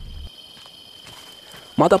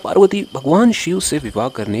माता पार्वती भगवान शिव से विवाह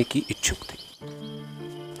करने की इच्छुक थी।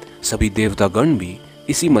 सभी देवतागण भी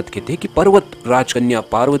इसी मत के थे कि पर्वत राजकन्या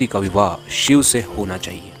पार्वती का विवाह शिव से होना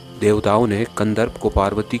चाहिए। देवताओं ने कंदर्प को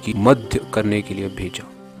पार्वती की मध्य करने के लिए भेजा,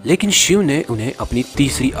 लेकिन शिव ने उन्हें अपनी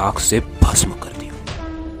तीसरी आंख से भस्म कर दिया।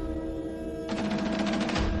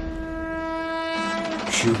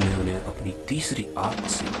 शिव ने उन्हें अपनी तीसरी आंख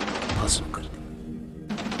से भस्म कर दिया।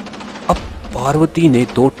 अब पार्वती ने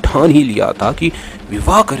तो ठान ही लिया था कि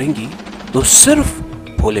विवाह करेंगी तो सिर्फ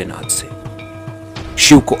भोलेनाथ से।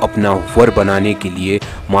 शिव को अपना वर बनाने के लिए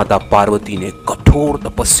माता पार्वती ने कठोर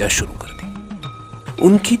तपस्या शुरू कर दी।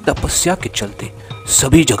 उनकी तपस्या के चलते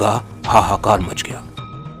सभी जगह हाहाकार मच गया।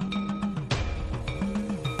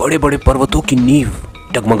 बड़े बड़े पर्वतों की नींव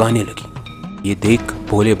डगमगाने लगी। ये देख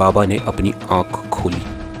भोले बाबा ने अपनी आंख खोली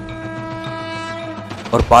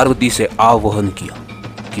और पार्वती से आवहन किया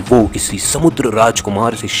कि वो किसी समुद्र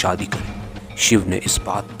राजकुमार से शादी करे। शिव ने इस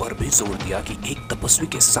बात पर भी जोर दिया कि एक तपस्वी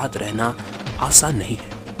के साथ रहना आसान नहीं है,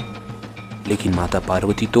 लेकिन माता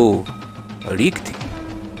पार्वती तो अड़िग थी।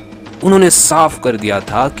 उन्होंने साफ कर दिया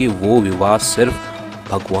था कि वो विवाह सिर्फ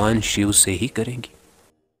भगवान शिव से ही करेंगी।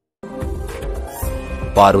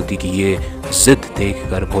 पार्वती की ये जिद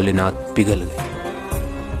देखकर भोलेनाथ पिघल गए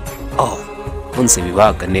और उनसे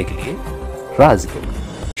विवाह करने के लिए राजी हो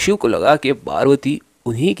गए। शिव को लगा कि पार्वती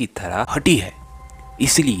उन्हीं की तरह हठी है,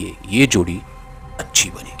 इसलिए ये जोड़ी अच्छी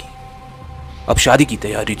बनेगी। अब शादी की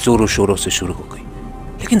तैयारी जोरों शोरों से शुरू हो गई,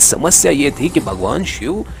 लेकिन समस्या ये थी कि भगवान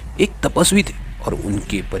शिव एक तपस्वी थे और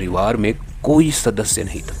उनके परिवार में कोई सदस्य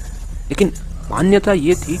नहीं था। लेकिन मान्यता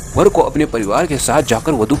ये थी वर को अपने परिवार के साथ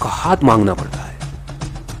जाकर वधू का हाथ मांगना पड़ता है।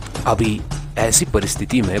 अभी ऐसी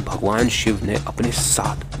परिस्थिति में भगवान शिव ने अपने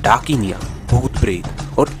साथ डाकिनिया, भूत प्रेत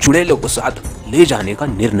और चुड़ैलों को साथ ले जाने का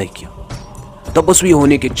निर्णय किया। तपस्वी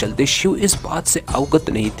होने के चलते शिव इस बात से अवगत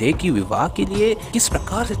नहीं थे कि विवाह के लिए किस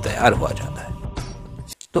प्रकार से तैयार हुआ जाता है।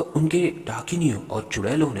 तो उनके डाकिनियों और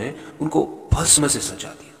चुड़ैलों ने उनको भस्म से सजा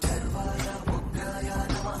दिया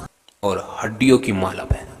और हड्डियों की माला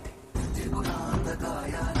पहना दी।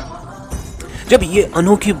 जब ये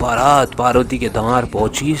अनोखी बारात पार्वती के द्वार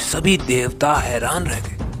पहुंची, सभी देवता हैरान रह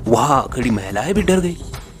गए। वहां खड़ी महिलाएं भी डर गई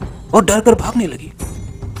और डर कर भागने लगी।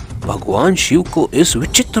 भगवान शिव को इस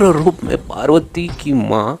विचित्र रूप में पार्वती की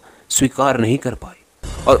मां स्वीकार नहीं कर पाई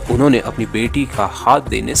और उन्होंने अपनी बेटी का हाथ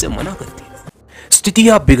देने से मना कर दिया।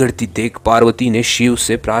 स्थितियां बिगड़ती देख पार्वती ने शिव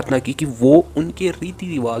से प्रार्थना की कि वो उनके रीति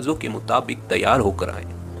रिवाजों के मुताबिक तैयार होकर आए।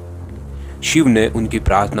 शिव ने उनकी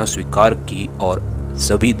प्रार्थना स्वीकार की और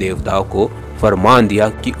सभी देवताओं को फरमान दिया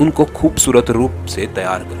कि उनको खूबसूरत रूप से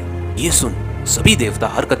तैयार करें। ये सुन सभी देवता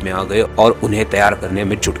हरकत में आ गए और उन्हें तैयार करने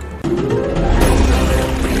में जुट गए।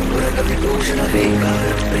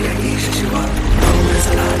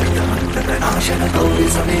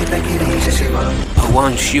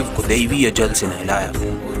 भगवान शिव को दैवीय जल से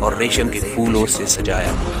नहलाया और रेशम के फूलों से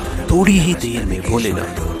सजाया। थोड़ी ही देर में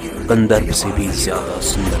भोलेनाथ कंदर्प से भी ज्यादा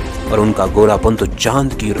सुंदर और उनका गोरापन तो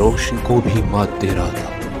चांद की रोशनी को भी मात दे रहा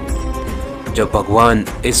था। जब भगवान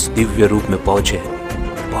इस दिव्य रूप में पहुंचे,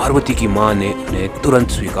 पार्वती की मां ने उन्हें तुरंत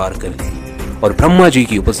स्वीकार कर लिया और ब्रह्मा जी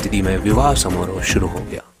की उपस्थिति में विवाह समारोह शुरू हो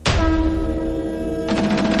गया।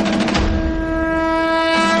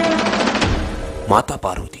 माता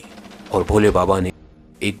पार्वती और भोले बाबा ने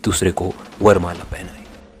एक दूसरे को वरमाला पहनाई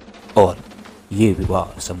और ये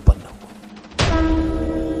विवाह संपन्न हुआ।